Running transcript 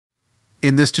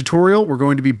In this tutorial, we're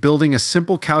going to be building a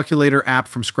simple calculator app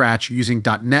from scratch using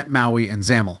 .NET MAUI and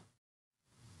XAML.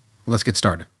 Let's get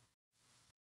started.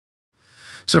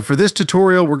 So for this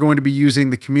tutorial, we're going to be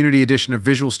using the Community Edition of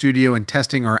Visual Studio and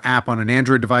testing our app on an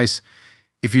Android device.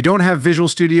 If you don't have Visual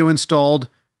Studio installed,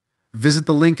 visit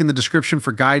the link in the description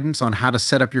for guidance on how to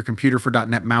set up your computer for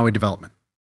 .NET MAUI development.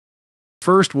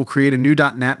 First, we'll create a new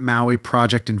 .NET MAUI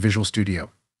project in Visual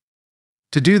Studio.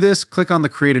 To do this, click on the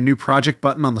Create a New Project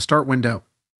button on the Start window.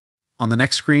 On the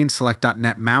next screen, select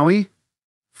 .NET MAUI.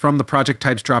 From the Project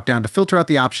Types drop-down to filter out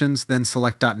the options, then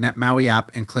select .NET MAUI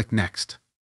App and click Next.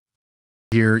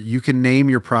 Here, you can name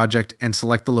your project and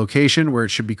select the location where it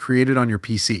should be created on your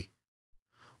PC.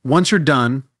 Once you're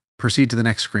done, proceed to the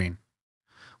next screen.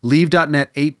 Leave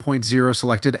 .NET 8.0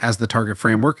 selected as the target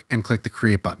framework and click the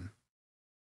Create button.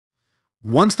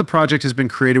 Once the project has been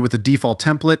created with the default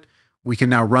template, we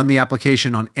can now run the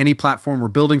application on any platform we're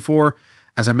building for.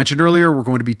 As I mentioned earlier, we're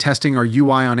going to be testing our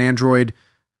UI on Android.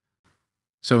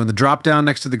 So in the drop-down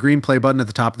next to the green play button at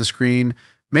the top of the screen,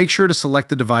 make sure to select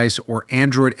the device or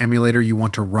Android emulator you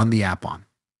want to run the app on.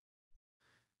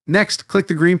 Next, click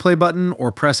the green play button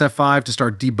or press F5 to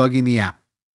start debugging the app.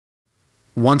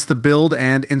 Once the build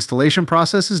and installation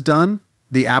process is done,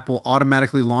 the app will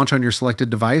automatically launch on your selected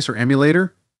device or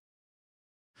emulator.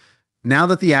 Now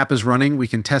that the app is running, we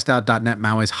can test out .NET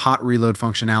MAUI's hot reload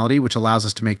functionality, which allows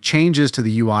us to make changes to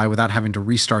the UI without having to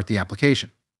restart the application.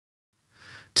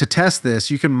 To test this,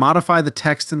 you can modify the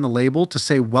text in the label to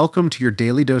say "Welcome to your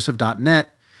daily dose of .NET,"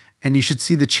 and you should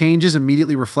see the changes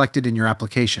immediately reflected in your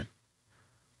application.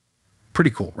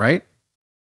 Pretty cool, right?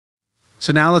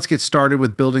 So now let's get started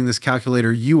with building this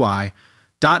calculator UI.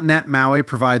 .NET MAUI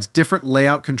provides different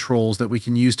layout controls that we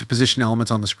can use to position elements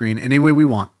on the screen any way we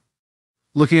want.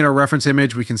 Looking at our reference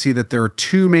image, we can see that there are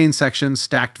two main sections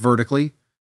stacked vertically,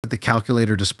 the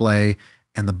calculator display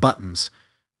and the buttons.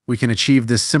 We can achieve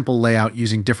this simple layout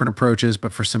using different approaches,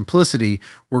 but for simplicity,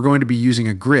 we're going to be using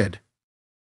a grid.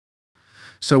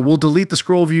 So we'll delete the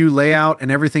scroll view layout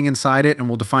and everything inside it, and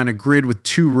we'll define a grid with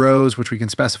two rows, which we can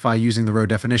specify using the row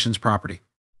definitions property.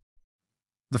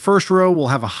 The first row will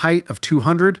have a height of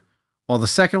 200, while the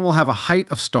second will have a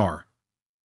height of star,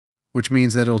 which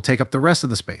means that it'll take up the rest of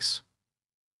the space.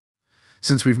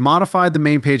 Since we've modified the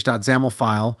mainpage.xaml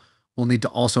file, we'll need to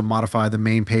also modify the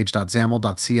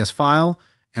mainpage.xaml.cs file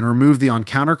and remove the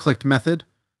onCounterClicked method.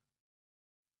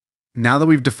 Now that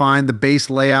we've defined the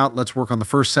base layout, let's work on the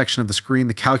first section of the screen,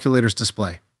 the calculator's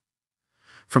display.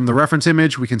 From the reference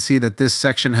image, we can see that this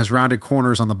section has rounded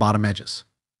corners on the bottom edges.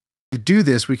 To do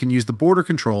this, we can use the border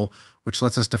control, which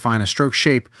lets us define a stroke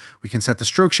shape. We can set the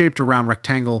stroke shape to round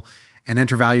rectangle and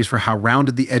enter values for how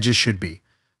rounded the edges should be.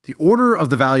 The order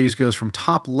of the values goes from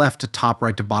top left to top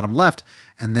right to bottom left,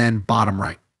 and then bottom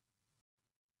right.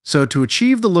 So to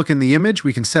achieve the look in the image,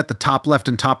 we can set the top left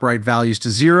and top right values to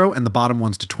 0 and the bottom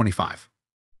ones to 25.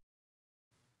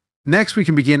 Next, we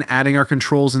can begin adding our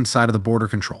controls inside of the border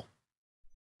control.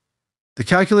 The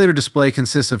calculator display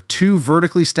consists of two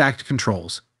vertically stacked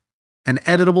controls, an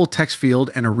editable text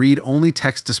field and a read-only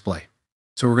text display.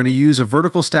 So we're going to use a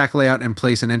vertical stack layout and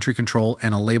place an entry control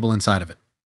and a label inside of it.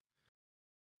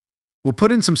 We'll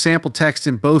put in some sample text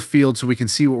in both fields so we can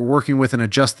see what we're working with and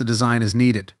adjust the design as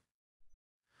needed.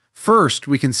 First,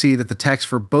 we can see that the text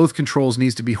for both controls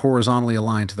needs to be horizontally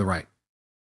aligned to the right.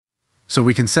 So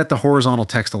we can set the horizontal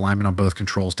text alignment on both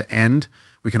controls to end.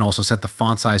 We can also set the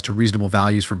font size to reasonable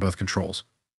values for both controls.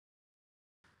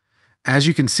 As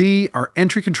you can see, our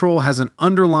entry control has an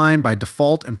underline by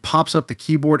default and pops up the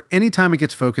keyboard anytime it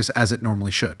gets focused as it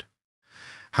normally should.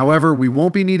 However, we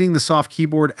won't be needing the soft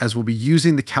keyboard as we'll be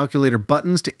using the calculator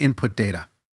buttons to input data.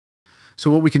 So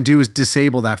what we can do is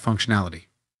disable that functionality.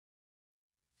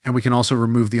 And we can also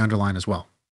remove the underline as well.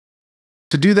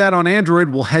 To do that on Android,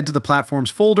 we'll head to the Platforms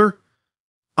folder.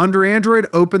 Under Android,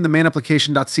 open the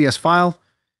mainapplication.cs file.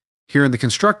 Here in the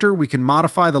constructor, we can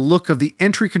modify the look of the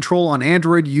entry control on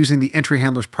Android using the entry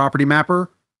handler's property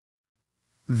mapper.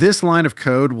 This line of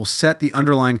code will set the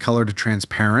underline color to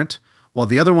transparent, while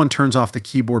the other one turns off the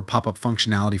keyboard pop-up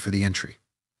functionality for the entry.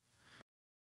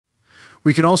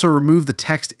 We can also remove the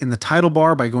text in the title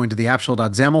bar by going to the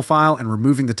appshell.xaml file and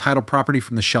removing the title property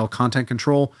from the shell content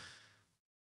control.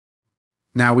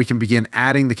 Now we can begin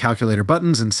adding the calculator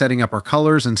buttons and setting up our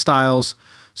colors and styles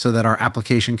so that our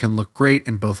application can look great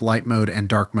in both light mode and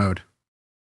dark mode.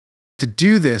 To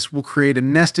do this, we'll create a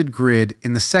nested grid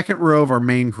in the second row of our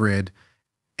main grid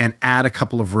and add a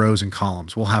couple of rows and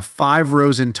columns. We'll have 5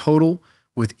 rows in total,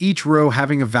 with each row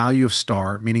having a value of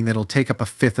star, meaning that it'll take up a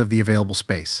fifth of the available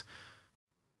space.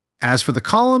 As for the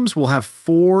columns, we'll have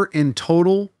 4 in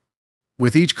total,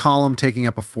 with each column taking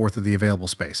up a fourth of the available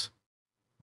space.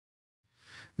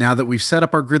 Now that we've set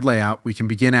up our grid layout, we can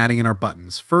begin adding in our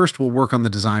buttons. First, we'll work on the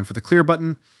design for the clear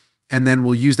button, and then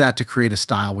we'll use that to create a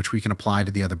style which we can apply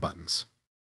to the other buttons.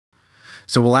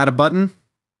 So we'll add a button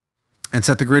and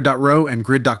set the grid.row and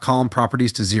grid.column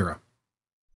properties to 0.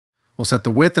 We'll set the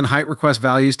width and height request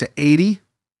values to 80,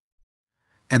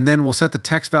 and then we'll set the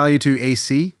text value to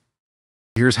AC.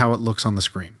 Here's how it looks on the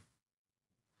screen.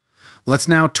 Let's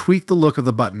now tweak the look of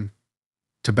the button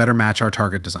to better match our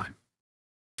target design.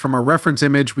 From our reference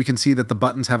image, we can see that the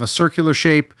buttons have a circular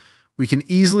shape. We can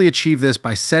easily achieve this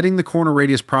by setting the corner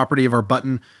radius property of our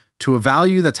button to a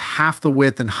value that's half the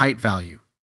width and height value.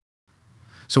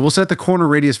 So we'll set the corner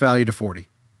radius value to 40.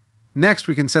 Next,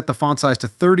 we can set the font size to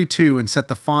 32 and set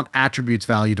the font attributes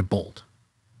value to bold.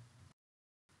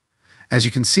 As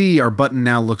you can see, our button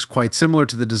now looks quite similar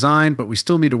to the design, but we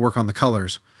still need to work on the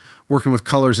colors. Working with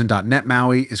colors in .NET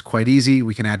MAUI is quite easy.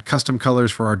 We can add custom colors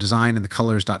for our design in the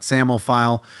colors.xaml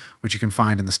file, which you can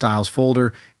find in the styles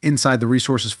folder inside the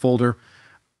resources folder.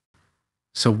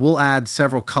 So we'll add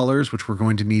several colors, which we're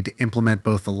going to need to implement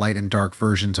both the light and dark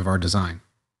versions of our design.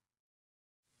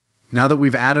 Now that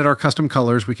we've added our custom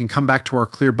colors, we can come back to our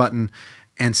clear button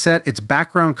and set its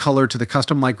background color to the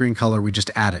custom light green color we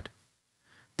just added.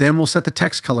 Then we'll set the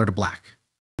text color to black.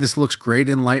 This looks great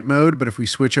in light mode, but if we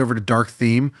switch over to dark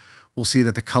theme, we'll see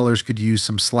that the colors could use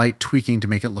some slight tweaking to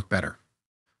make it look better.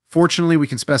 Fortunately, we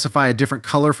can specify a different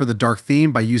color for the dark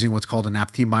theme by using what's called an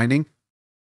app theme binding.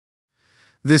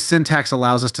 This syntax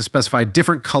allows us to specify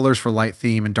different colors for light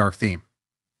theme and dark theme.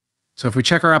 So if we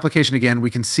check our application again,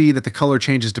 we can see that the color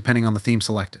changes depending on the theme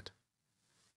selected.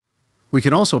 We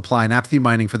can also apply an app theme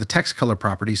binding for the text color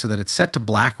property so that it's set to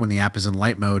black when the app is in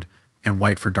light mode and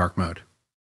white for dark mode.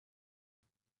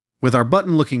 With our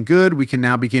button looking good, we can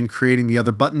now begin creating the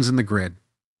other buttons in the grid.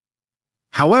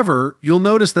 However, you'll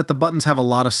notice that the buttons have a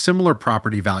lot of similar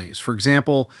property values. For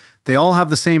example, they all have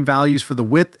the same values for the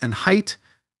width and height,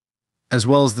 as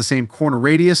well as the same corner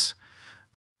radius.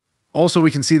 Also,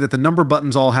 we can see that the number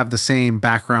buttons all have the same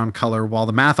background color, while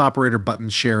the math operator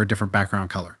buttons share a different background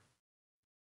color.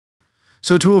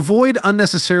 So to avoid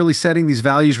unnecessarily setting these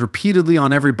values repeatedly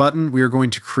on every button, we are going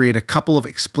to create a couple of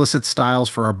explicit styles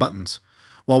for our buttons.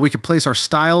 While we can place our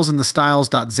styles in the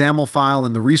styles.xaml file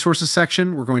in the resources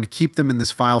section, we're going to keep them in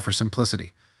this file for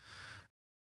simplicity.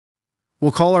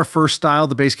 We'll call our first style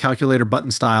the base calculator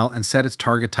button style and set its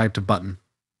target type to button.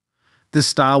 This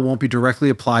style won't be directly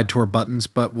applied to our buttons,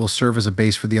 but will serve as a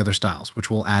base for the other styles, which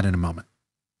we'll add in a moment.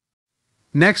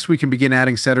 Next, we can begin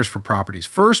adding setters for properties.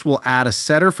 First, we'll add a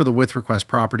setter for the width request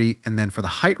property, and then for the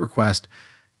height request,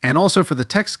 and also for the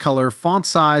text color, font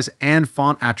size, and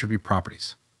font attribute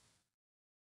properties.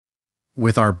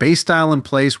 With our base style in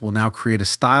place, we'll now create a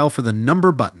style for the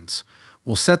number buttons.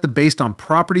 We'll set the based on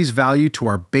properties value to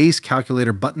our base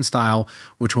calculator button style,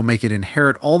 which will make it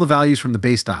inherit all the values from the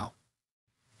base style.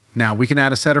 Now we can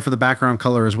add a setter for the background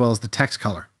color as well as the text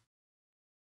color.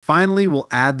 Finally, we'll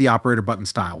add the operator button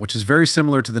style, which is very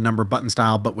similar to the number button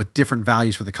style, but with different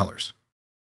values for the colors.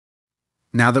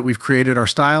 Now that we've created our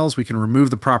styles, we can remove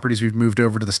the properties we've moved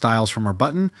over to the styles from our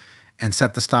button and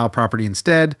set the style property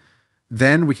instead.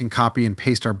 Then we can copy and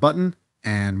paste our button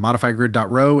and modify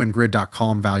grid.row and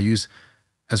grid.column values,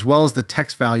 as well as the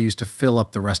text values to fill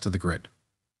up the rest of the grid.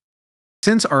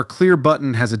 Since our clear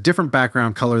button has a different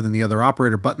background color than the other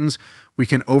operator buttons, we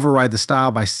can override the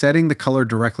style by setting the color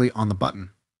directly on the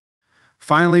button.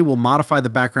 Finally, we'll modify the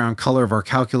background color of our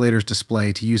calculator's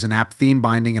display to use an app theme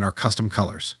binding in our custom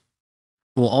colors.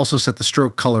 We'll also set the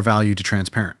stroke color value to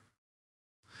transparent.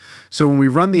 So when we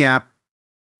run the app,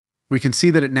 we can see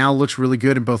that it now looks really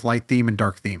good in both light theme and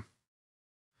dark theme.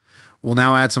 We'll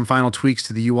now add some final tweaks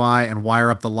to the UI and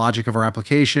wire up the logic of our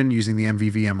application using the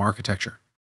MVVM architecture.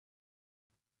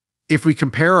 If we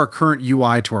compare our current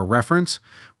UI to our reference,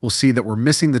 we'll see that we're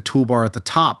missing the toolbar at the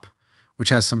top, which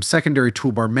has some secondary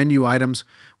toolbar menu items.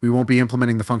 We won't be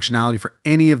implementing the functionality for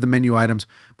any of the menu items,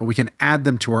 but we can add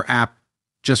them to our app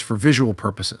just for visual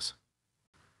purposes.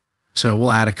 So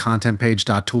we'll add a content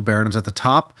page.toolbar items at the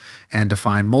top and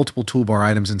define multiple toolbar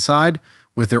items inside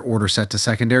with their order set to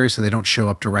secondary so they don't show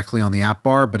up directly on the app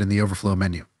bar, but in the overflow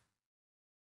menu.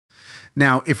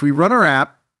 Now, if we run our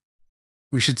app,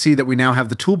 we should see that we now have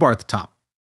the toolbar at the top.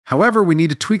 However, we need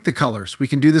to tweak the colors. We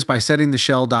can do this by setting the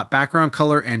shell.background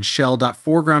color and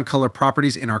shell.foreground color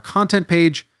properties in our content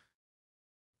page.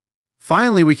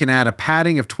 Finally, we can add a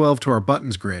padding of 12 to our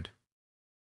buttons grid.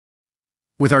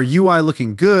 With our UI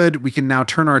looking good, we can now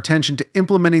turn our attention to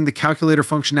implementing the calculator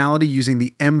functionality using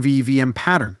the MVVM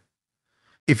pattern.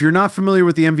 If you're not familiar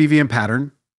with the MVVM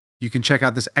pattern, you can check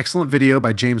out this excellent video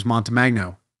by James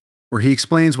Montemagno, where he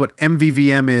explains what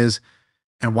MVVM is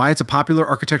and why it's a popular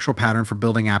architectural pattern for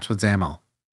building apps with XAML.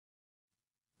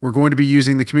 We're going to be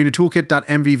using the community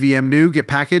toolkit.mvvm NuGet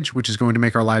package, which is going to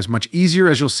make our lives much easier,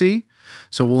 as you'll see.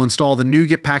 So we'll install the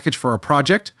NuGet package for our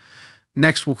project.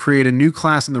 Next, we'll create a new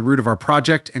class in the root of our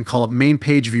project and call it main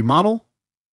page view model.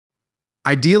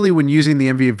 Ideally, when using the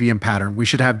MVVM pattern, we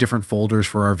should have different folders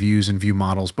for our views and view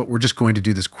models, but we're just going to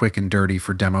do this quick and dirty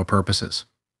for demo purposes.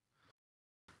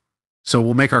 So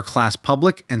we'll make our class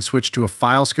public and switch to a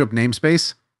file scope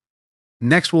namespace.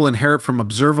 Next, we'll inherit from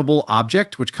observable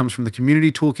object, which comes from the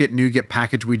community toolkit NuGet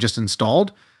package we just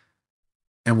installed,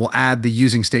 and we'll add the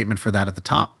using statement for that at the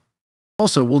top.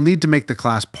 Also, we'll need to make the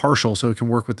class partial so it can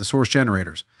work with the source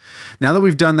generators. Now that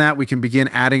we've done that, we can begin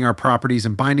adding our properties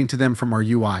and binding to them from our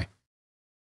UI.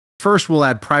 First, we'll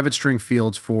add private string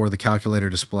fields for the calculator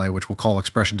display, which we'll call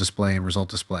expression display and result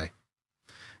display.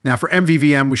 Now for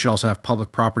MVVM, we should also have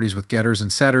public properties with getters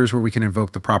and setters where we can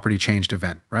invoke the property changed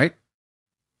event, right?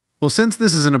 Well, since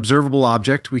this is an observable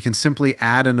object, we can simply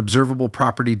add an observable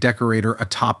property decorator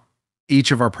atop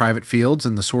each of our private fields,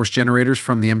 and the source generators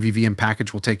from the MVVM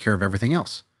package will take care of everything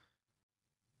else.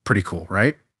 Pretty cool,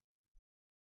 right?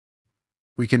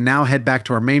 We can now head back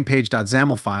to our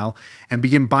mainpage.xaml file and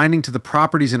begin binding to the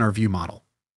properties in our view model.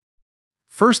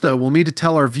 First, though, we'll need to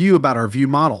tell our view about our view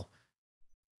model.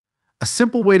 A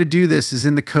simple way to do this is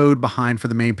in the code behind for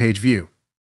the main page view.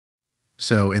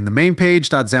 So in the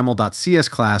mainpage.xaml.cs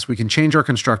class, we can change our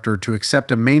constructor to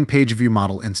accept a main page view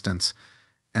model instance,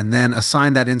 and then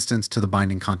assign that instance to the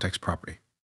binding context property.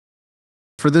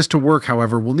 For this to work,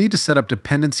 however, we'll need to set up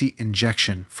dependency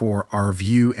injection for our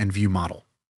view and view model.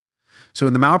 So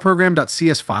in the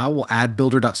mauiprogram.cs file, we'll add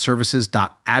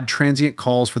builder.services.addTransient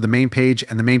calls for the main page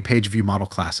and the main page view model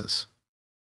classes.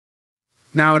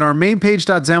 Now in our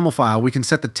mainpage.xaml file, we can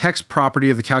set the text property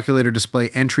of the calculator display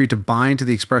entry to bind to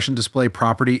the expression display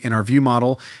property in our view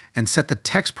model, and set the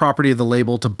text property of the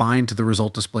label to bind to the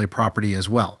result display property as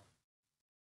well.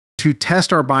 To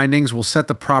test our bindings, we'll set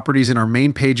the properties in our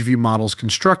main page view models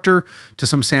constructor to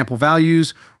some sample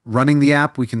values. Running the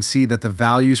app, we can see that the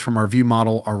values from our view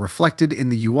model are reflected in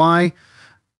the UI.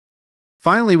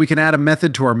 Finally, we can add a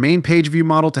method to our main page view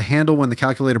model to handle when the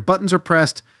calculator buttons are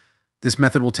pressed. This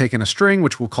method will take in a string,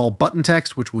 which we'll call button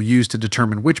text, which we'll use to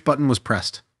determine which button was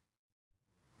pressed.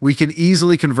 We can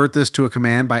easily convert this to a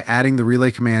command by adding the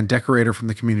relay command decorator from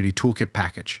the community toolkit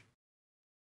package.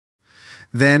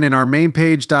 Then in our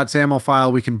mainpage.xaml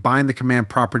file, we can bind the command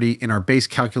property in our base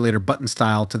calculator button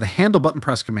style to the handle button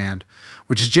press command,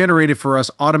 which is generated for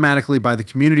us automatically by the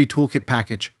community toolkit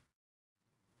package.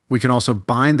 We can also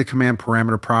bind the command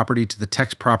parameter property to the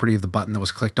text property of the button that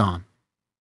was clicked on.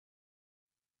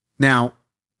 Now,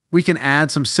 we can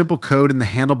add some simple code in the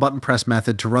handle button press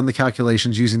method to run the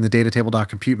calculations using the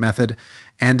datatable.compute method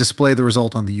and display the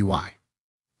result on the UI.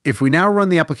 If we now run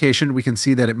the application, we can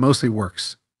see that it mostly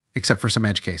works, except for some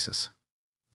edge cases.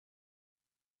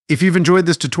 If you've enjoyed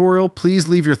this tutorial, please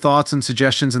leave your thoughts and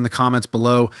suggestions in the comments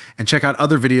below and check out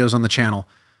other videos on the channel.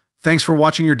 Thanks for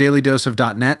watching your daily dose of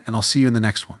 .NET, and I'll see you in the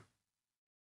next one.